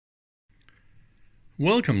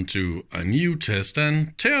Welcome to a new test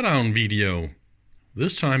and teardown video.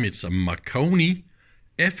 This time it's a Marconi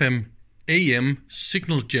FM AM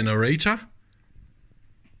signal generator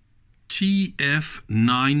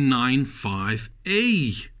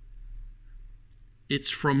TF995A. It's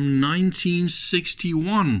from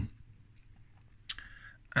 1961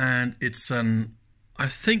 and I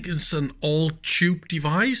think it's an all tube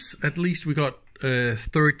device. At least we got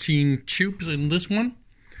 13 tubes in this one.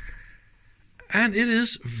 And it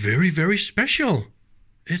is very, very special.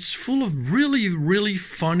 It's full of really, really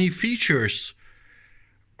funny features.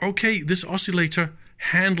 Okay, this oscillator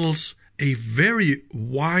handles a very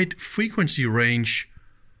wide frequency range,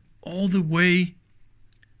 all the way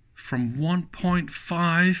from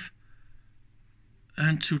 1.5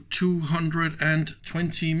 and to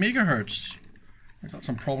 220 megahertz. I got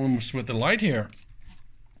some problems with the light here.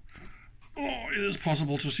 Oh, it is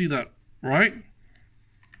possible to see that, right?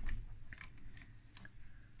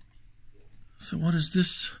 So what is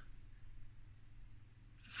this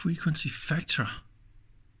frequency factor?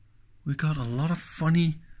 We got a lot of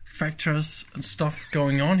funny factors and stuff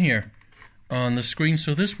going on here on the screen.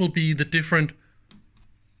 So this will be the different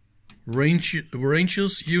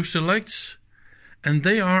ranges you select, and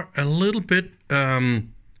they are a little bit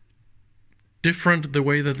different the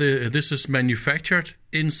way that this is manufactured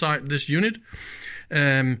inside this unit.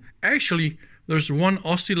 Actually, there's one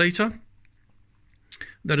oscillator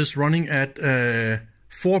that is running at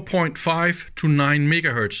 4.5 to 9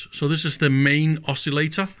 megahertz. So this is the main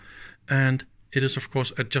oscillator, and it is of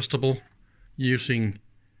course adjustable using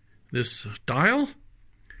this dial.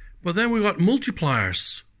 But then we got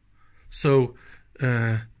multipliers. So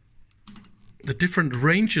the different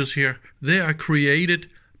ranges here, they are created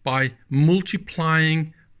by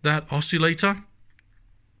multiplying that oscillator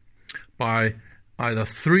by either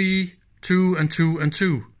 3, 2, and 2, and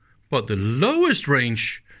 2. But the lowest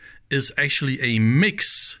range is actually a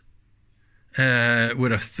mix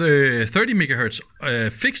with a 30 megahertz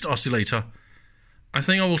fixed oscillator. I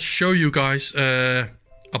think I will show you guys a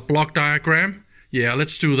block diagram. Yeah,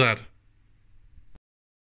 let's do that.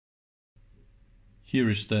 Here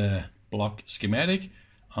is the block schematic.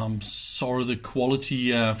 I'm sorry the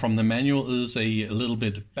quality from the manual is a little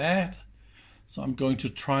bit bad. So I'm going to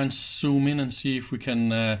try and zoom in and see if we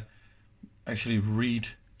can actually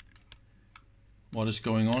read what is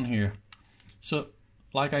going on here. So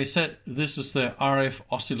like I said, this is the RF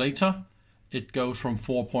oscillator. It goes from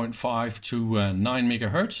 4.5 to 9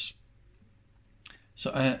 megahertz.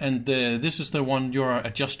 So this is the one you are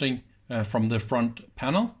adjusting from the front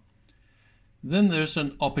panel. Then there's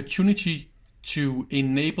an opportunity to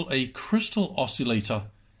enable a crystal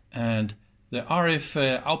oscillator, and the RF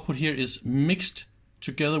output here is mixed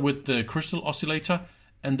together with the crystal oscillator,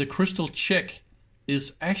 and the crystal check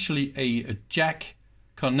is actually a jack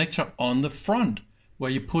connector on the front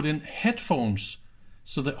where you put in headphones.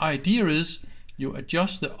 So the idea is you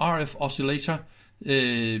adjust the RF oscillator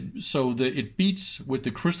so that it beats with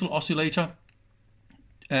the crystal oscillator,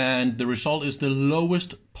 and the result is the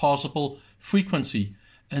lowest possible frequency.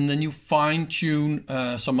 And then you fine tune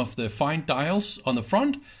some of the fine dials on the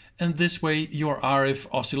front, and this way your RF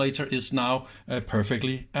oscillator is now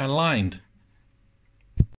perfectly aligned.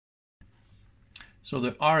 So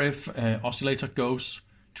the RF oscillator goes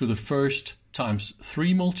to the first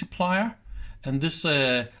 ×3 multiplier, and this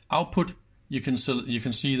output, you can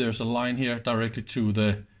see there's a line here directly to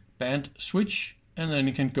the band switch, and then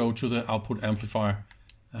you can go to the output amplifier.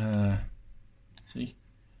 See,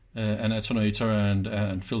 an attenuator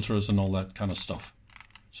and filters and all that kind of stuff.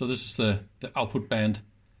 So this is the output band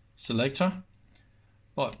selector,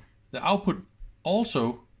 but the output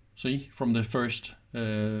also, see, from the first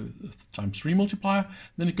 ×3 multiplier,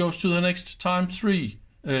 then it goes to the next ×3.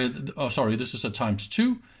 This is a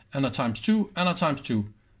 ×2 and a ×2 and a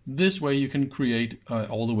 ×2. This way you can create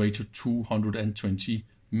all the way to 220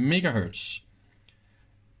 megahertz.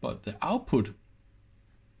 But the output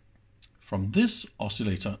from this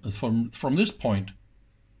oscillator, from this point,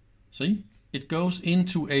 see, it goes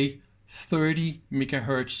into a 30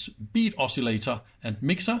 megahertz beat oscillator and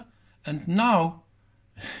mixer, and now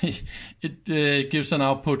it gives an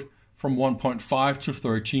output from 1.5 to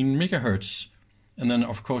 13 megahertz. And then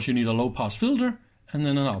of course you need a low pass filter and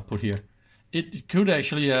then an output here. It could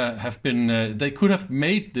actually have been, they could have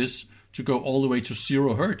made this to go all the way to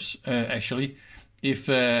 0 hertz actually, if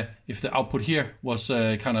the output here was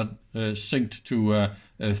kind of synced to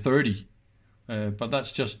 30. But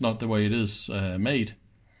that's just not the way it is made.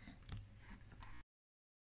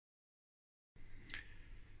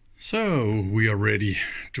 So we are ready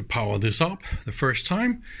to power this up the first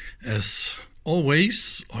time. As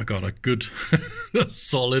always, I got a good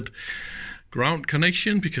solid ground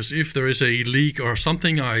connection, because if there is a leak or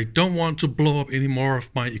something, I don't want to blow up any more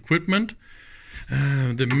of my equipment.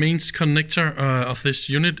 The mains connector of this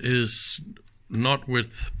unit is not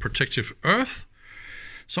with protective earth,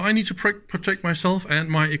 so I need to protect myself and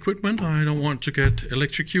my equipment. I don't want to get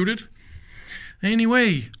electrocuted.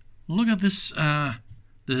 Anyway, look at this,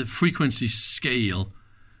 the frequency scale.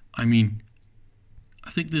 I mean, I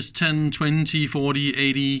think this 10, 20, 40,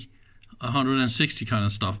 80, 160 kind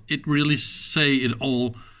of stuff, it really say it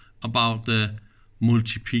all about the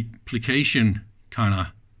multiplication kind of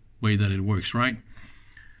way that it works, right?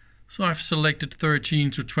 So I've selected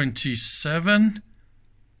 13 to 27.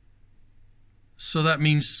 So that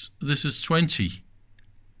means this is 20,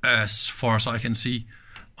 as far as I can see.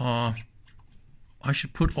 I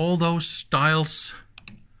should put all those dials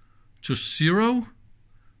to 0.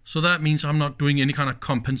 So that means I'm not doing any kind of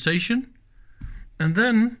compensation. And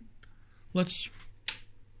then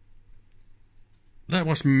that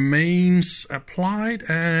was mains applied,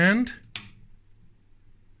 and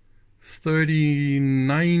 30,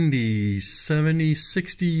 90, 70,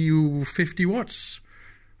 60, 50 watts.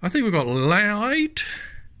 I think we got light.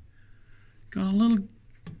 Got a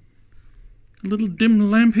little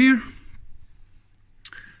dim lamp here.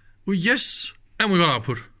 Oh yes, and we got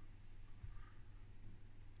output.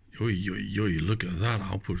 Oi, oi, oi, look at that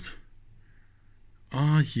output.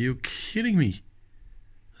 Are you kidding me?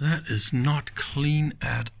 That is not clean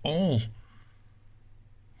at all.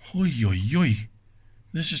 Oi, oi, oi.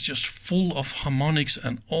 This is just full of harmonics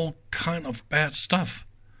and all kind of bad stuff.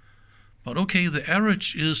 But okay, the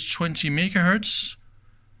average is 20 megahertz.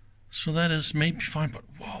 So that is maybe fine, but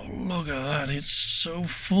wow, look at that. It's so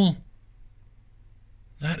full.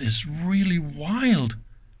 That is really wild.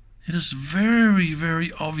 It is very,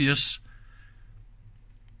 very obvious.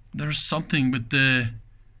 There's something with the...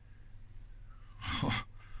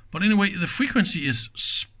 But anyway, the frequency is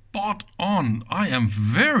spot on. I am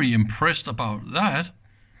very impressed about that.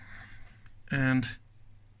 And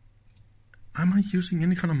am I using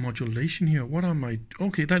any kind of modulation here? What am I...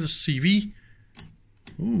 Okay, that is CV.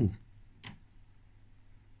 Ooh.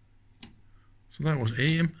 So that was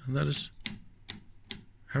AM, and that is...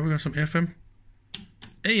 Have we got some FM?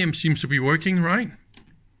 AM seems to be working, right?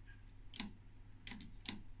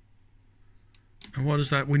 And what is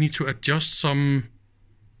that? We need to adjust some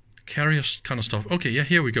carrier kind of stuff. Okay, yeah,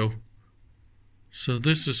 here we go. So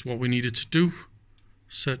this is what we needed to do.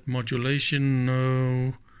 Set modulation,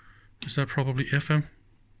 no. Is that probably FM?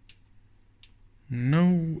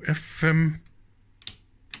 No, FM.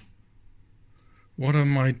 What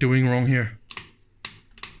am I doing wrong here?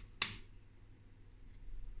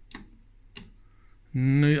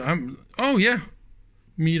 No, oh yeah.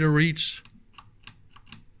 Meter reads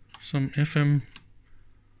some FM.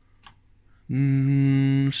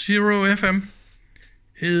 0 FM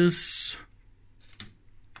is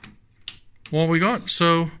what we got.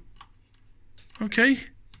 So, okay.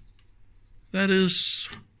 That is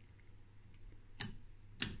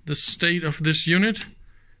the state of this unit.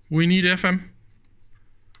 We need FM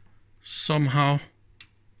somehow.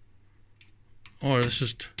 Oh, it's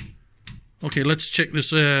just... Okay, let's check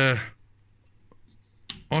this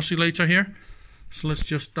oscillator here. So let's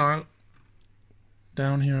just dial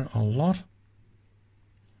down here a lot.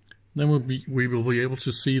 Then we will be able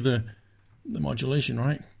to see the modulation,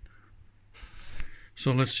 right?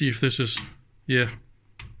 So let's see if this is... Yeah,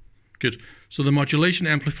 good. So the modulation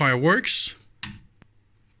amplifier works.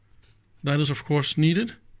 That is of course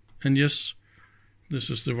needed. And yes, this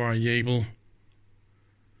is the variable.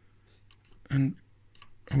 And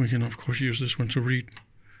we can of course use this one to read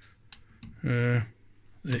the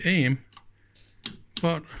AM.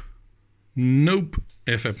 But nope,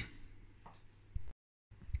 FM.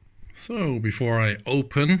 So before I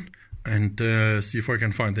open and see if I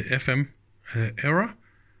can find the FM error,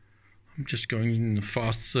 I'm just going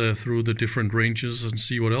fast through the different ranges and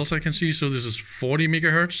see what else I can see. So this is 40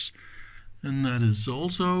 megahertz, and that is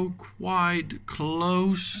also quite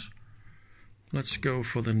close. Let's go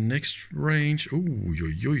for the next range. Ooh, yo,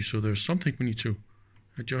 yo. So there's something we need to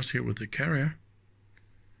adjust here with the carrier.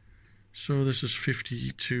 So this is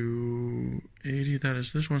 50 to 80. That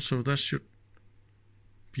is this one. So that should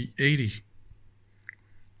be 80.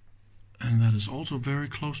 And that is also very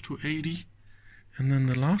close to 80. And then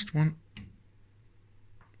the last one,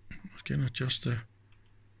 again, adjust the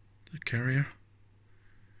carrier.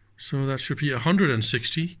 So that should be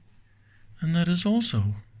 160. And that is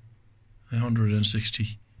also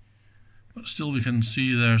 160. But still we can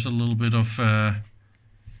see there's a little bit of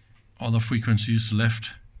other frequencies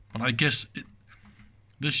left. But I guess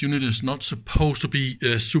This unit is not supposed to be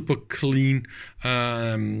super clean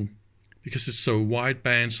because it's so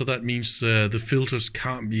wideband, so that means the filters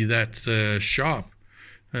can't be that sharp,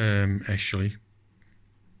 actually.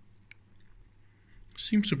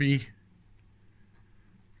 Seems to be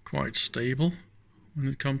quite stable when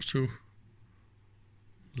it comes to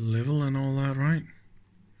level and all that, right?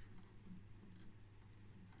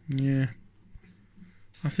 Yeah,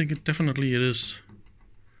 I think it is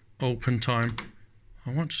open time. I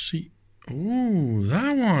want to see. Oh,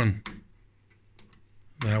 that one.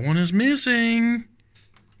 That one is missing.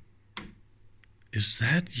 Is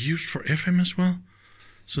that used for FM as well?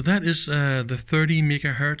 So that is the 30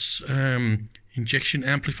 megahertz injection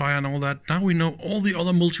amplifier and all that. Now we know all the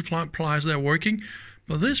other multipliers that are working,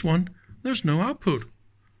 but this one, there's no output.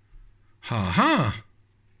 Ha!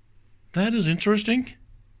 That is interesting.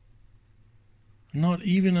 Not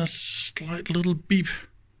even a slight little beep.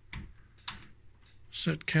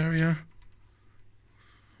 Set carrier.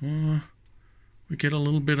 We get a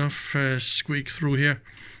little bit of squeak through here.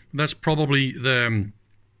 That's probably the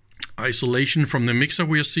isolation from the mixer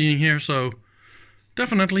we are seeing here. So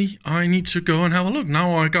definitely I need to go and have a look.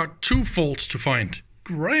 Now I got 2 faults to find.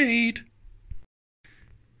 Great.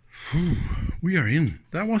 Whew, we are in.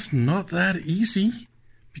 That was not that easy,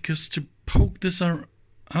 because to poke this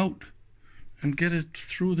out and get it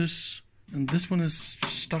through this, and this one is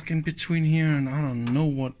stuck in between here, and I don't know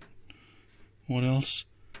what else.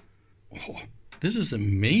 Oh, this is the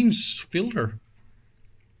mains filter.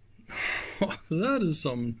 That is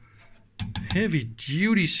some heavy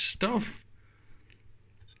duty stuff.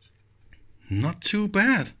 Not too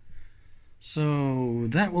bad. So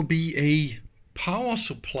that will be a power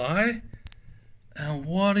supply. And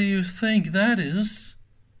what do you think that is?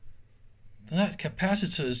 That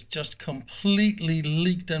capacitor is just completely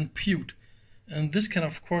leaked and puked. And this can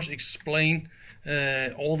of course explain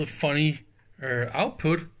all the funny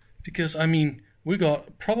output, because I mean we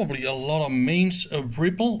got probably a lot of mains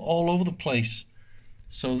ripple all over the place.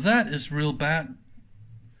 So that is real bad.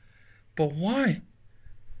 But why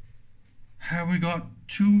have we got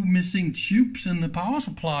 2 missing tubes in the power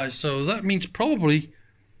supply? So that means probably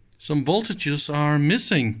some voltages are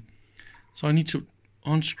missing. So I need to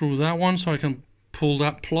unscrew that one so I can pull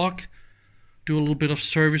that plug, do a little bit of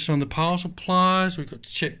service on the power supplies. We got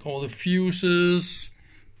to check all the fuses.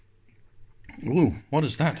 Ooh, what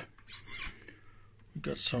is that? We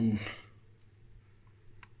got some.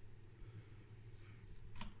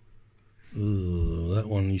 Ooh, that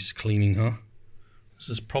one needs cleaning, huh? This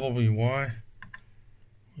is probably why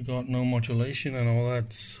we got no modulation and all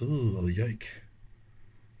that. Ooh, yike.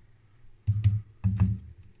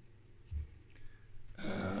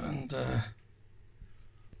 And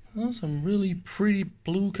there's some really pretty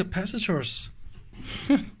blue capacitors.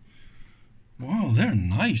 Wow, they're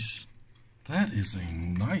nice. That is a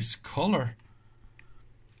nice color.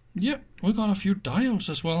 Yep, we got a few diodes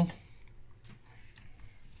as well.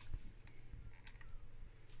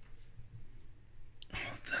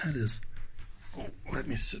 That is. Oh, let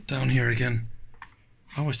me sit down here again.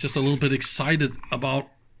 I was just a little bit excited about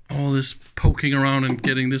all this poking around and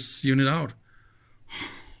getting this unit out.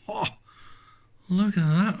 Oh, look at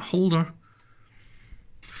that holder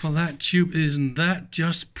for that tube. Isn't that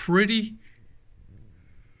just pretty?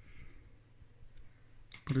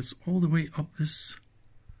 But it's all the way up this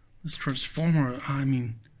transformer. I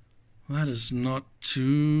mean, that is not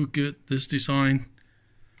too good, this design.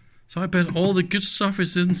 So I bet all the good stuff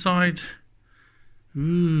is inside.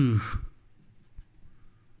 Ooh.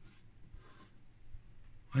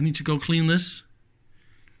 I need to go clean this,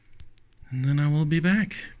 and then I will be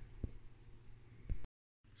back.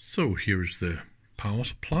 So here's the power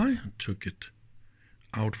supply. I took it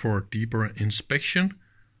out for a deeper inspection.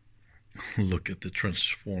 Look at the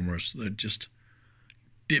transformers. They're just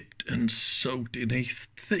dipped and soaked in a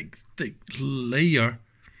thick layer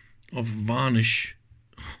of varnish.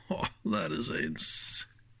 Oh, that is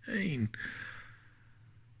insane.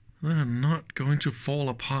 They're not going to fall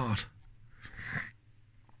apart.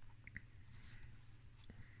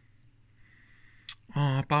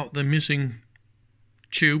 Oh, about the missing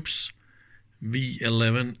tubes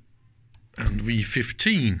V11 and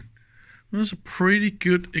V15. There's a pretty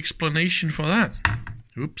good explanation for that.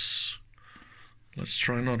 Oops. Let's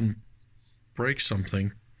try not to break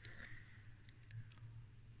something.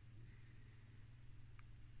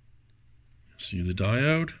 See the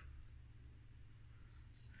diode?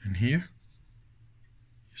 And here?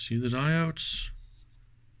 You see the diodes?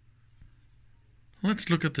 Let's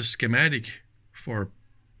look at the schematic for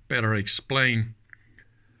better explain.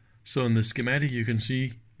 So in the schematic you can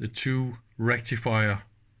see the 2 rectifier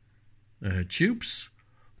tubes.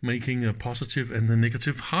 making a positive and the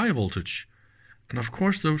negative high voltage. And of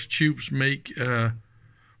course those tubes make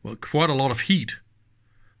well, quite a lot of heat.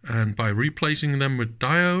 And by replacing them with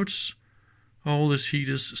diodes, all this heat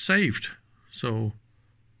is saved. So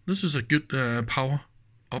this is a good power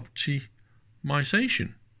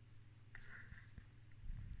optimization.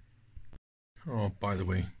 Oh, by the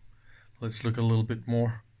way, let's look a little bit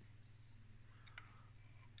more.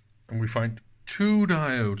 And we find two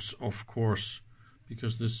diodes, of course,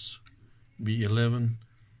 because this V11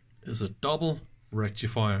 is a double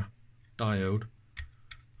rectifier diode.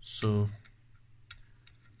 So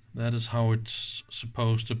that is how it's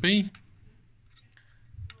supposed to be.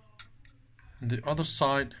 And the other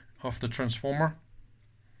side of the transformer,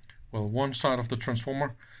 well, one side of the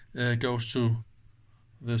transformer goes to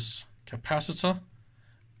this capacitor,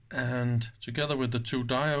 and together with the two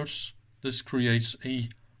diodes, this creates a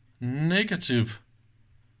negative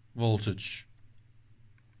voltage.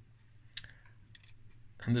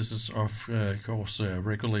 And this is of course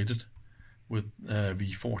regulated with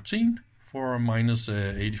V14 for minus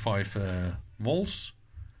 85 volts.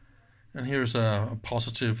 And here's a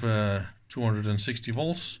positive 260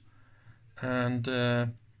 volts. And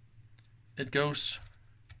it goes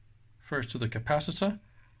first to the capacitor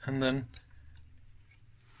and then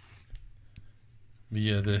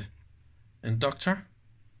via the inductor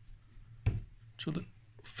to the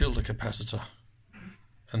filter capacitor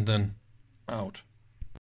and then out.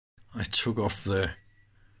 I took off the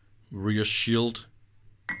rear shield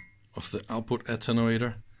of the output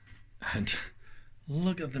attenuator and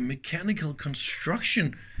look at the mechanical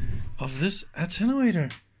construction of this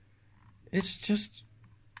attenuator. It's just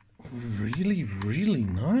really, really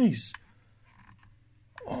nice.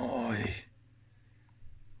 Oh,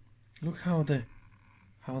 look how the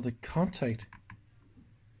contact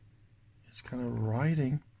is kind of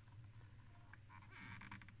riding.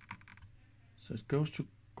 So it goes to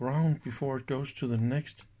ground before it goes to the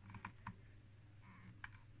next.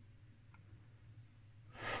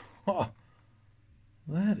 Oh,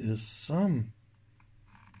 that is some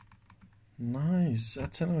nice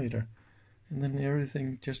attenuator. And then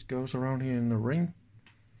everything just goes around here in a ring.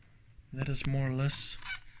 That is more or less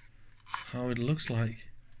how it looks like.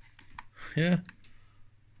 Yeah,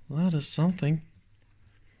 that is something.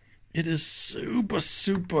 It is super,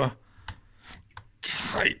 super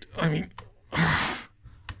tight. I mean,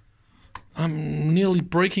 I'm nearly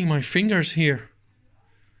breaking my fingers here.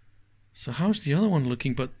 So how's the other one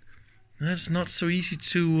looking? But that's not so easy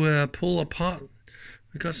to pull apart.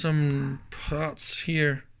 We got some parts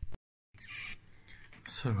here.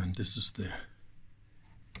 So, and this is the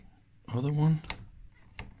other one.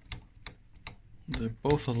 They're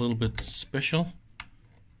both a little bit special.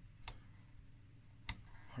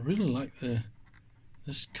 I really like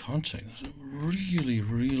this contact. It's a really,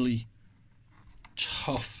 really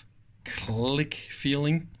tough click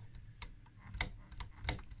feeling.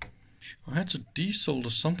 I had to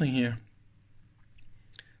desolder something here.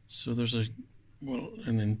 So there's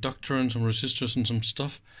an inductor and some resistors and some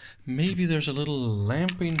stuff. Maybe there's a little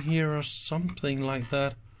lamp in here or something like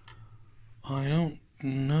that. I don't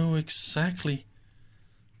know exactly,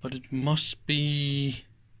 but it must be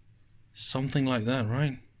something like that,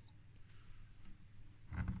 right?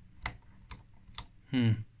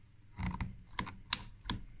 That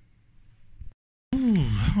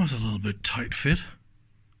was a little bit tight fit.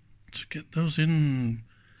 To get those in,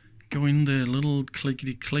 go in the little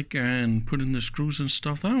clickety click and put in the screws and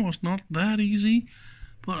stuff, that was not that easy.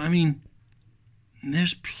 But I mean,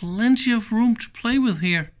 there's plenty of room to play with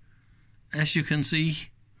here, as you can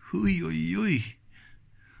see. Hui, oi, oi.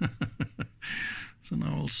 So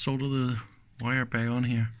now I'll solder the wire back on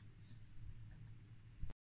here.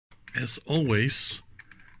 As always,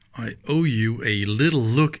 I owe you a little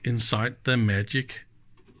look inside the magic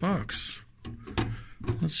box.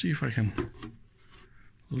 Let's see if I can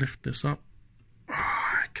lift this up. Oh,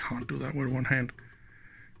 I can't do that with one hand.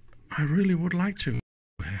 I really would like to.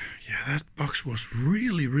 Yeah, that box was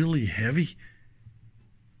really, really heavy.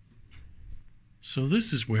 So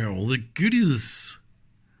this is where all the goodies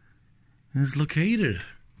is located.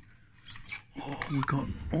 Oh, we got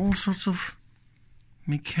all sorts of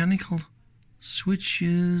mechanical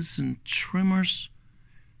switches and trimmers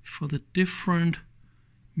for the different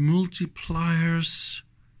multipliers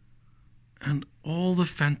and all the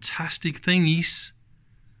fantastic thingies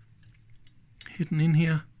hidden in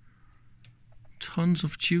here. Tons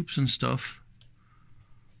of tubes and stuff.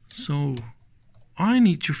 So I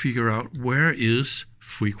need to figure out where is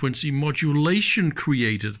frequency modulation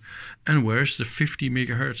created and where's the 50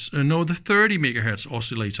 megahertz, no, the 30 megahertz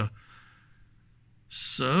oscillator.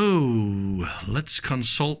 So let's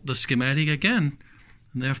consult the schematic again.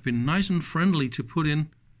 And they have been nice and friendly to put in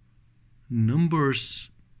numbers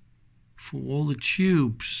for all the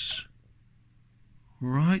tubes.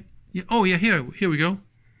 Right? Yeah. Oh yeah, here we go.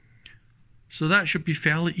 So that should be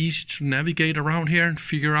fairly easy to navigate around here and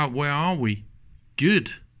figure out where are we.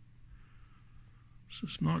 Good. So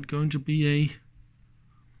it's not going to be a...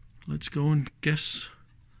 Let's go and guess.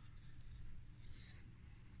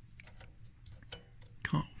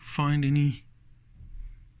 Can't find any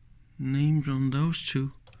names on those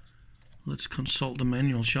two. Let's consult the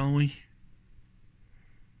manual, shall we?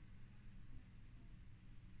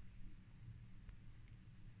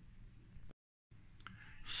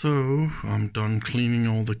 So I'm done cleaning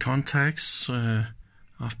all the contacts.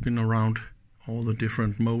 I've been around all the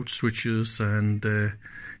different mode switches and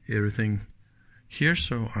everything here,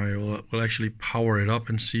 so I will actually power it up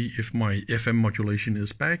and see if my FM modulation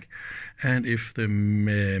is back, and if the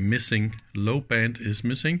missing low band is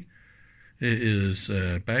missing, it is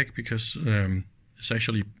back, because it's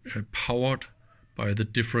actually powered by the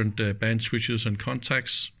different band switches and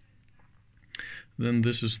contacts. Then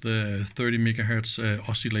this is the 30 megahertz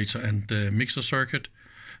oscillator and mixer circuit,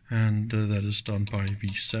 and that is done by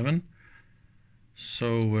V7.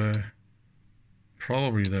 So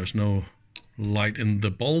probably there's no light in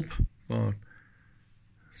the bulb, but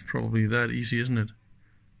it's probably that easy, isn't it?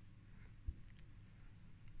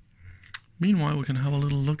 Meanwhile, we can have a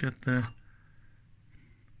little look at the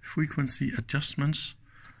frequency adjustments.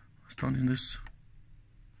 It's done in this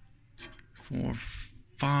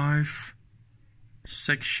 4/5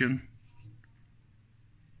 section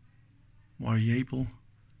variable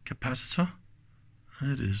capacitor.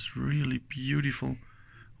 It is really beautiful,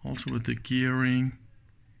 also with the gearing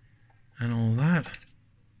and all that.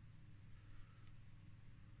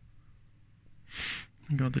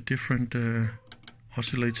 You got the different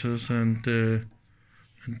oscillators and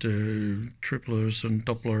triplers and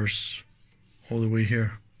doublers all the way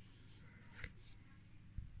here.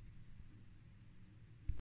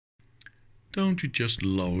 Don't you just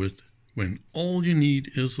love it when all you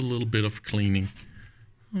need is a little bit of cleaning?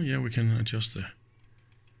 Oh yeah, we can adjust the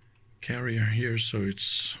carrier here so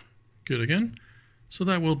it's good again. So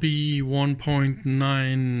that will be 1.9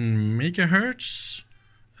 megahertz,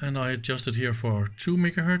 and I adjusted here for 2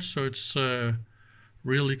 megahertz, so it's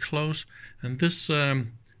really close. And this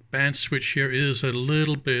band switch here is a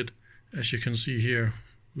little bit, as you can see here,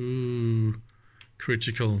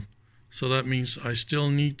 critical. So that means I still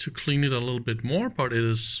need to clean it a little bit more, but it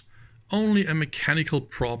is only a mechanical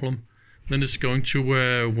problem. Then it's going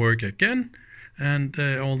to work again, and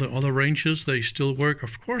all the other ranges, they still work,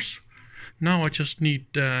 of course. Now I just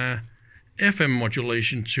need FM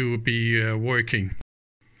modulation to be working.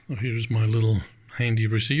 So here's my little handy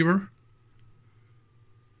receiver.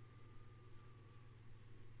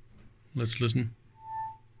 Let's listen.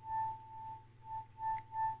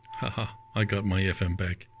 Haha, I got my FM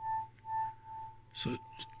back. So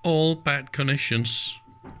all bad connections.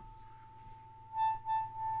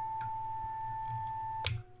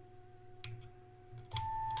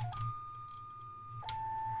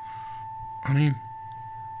 I mean,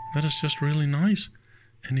 that is just really nice.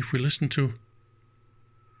 And if we listen to...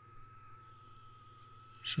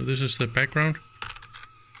 So this is the background. You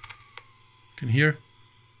can hear.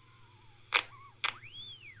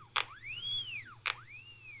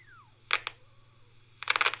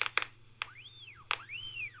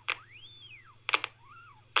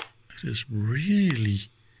 It is really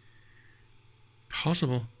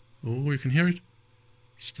possible. Oh, you can hear it.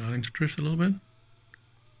 Starting to drift a little bit.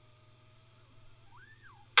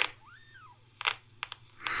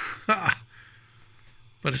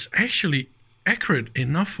 But it's actually accurate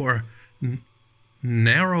enough for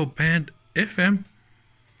narrow band FM.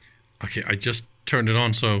 Okay, I just turned it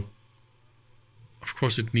on, so of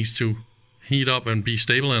course it needs to heat up and be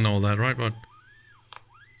stable and all that, right? But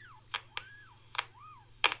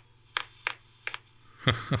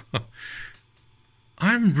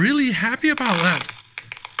I'm really happy about that.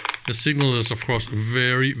 The signal is of course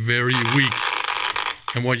very, very weak.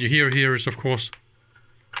 And what you hear here is of course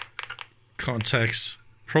contacts.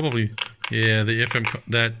 Probably, yeah, the FM,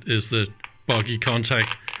 that is the buggy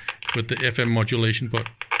contact with the FM modulation, but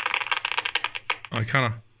I kind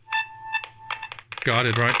of got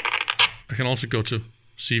it right. I can also go to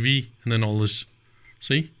CV and then all this.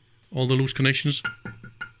 See? All the loose connections.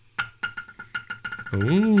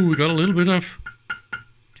 Oh, we got a little bit of...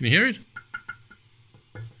 Can you hear it?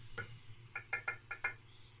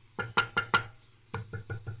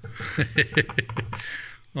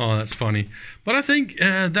 Oh, that's funny. But I think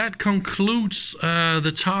that concludes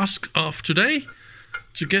the task of today.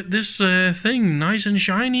 to get this thing nice and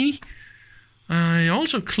shiny. I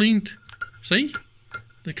also cleaned, see,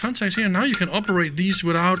 the contacts here. Now you can operate these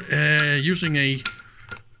without using a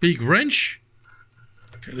big wrench.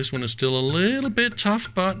 Okay, this one is still a little bit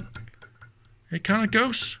tough, but it kind of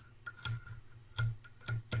goes.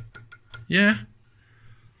 Yeah.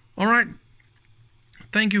 Alright.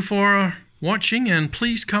 Thank you for watching, and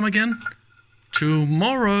please come again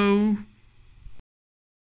tomorrow.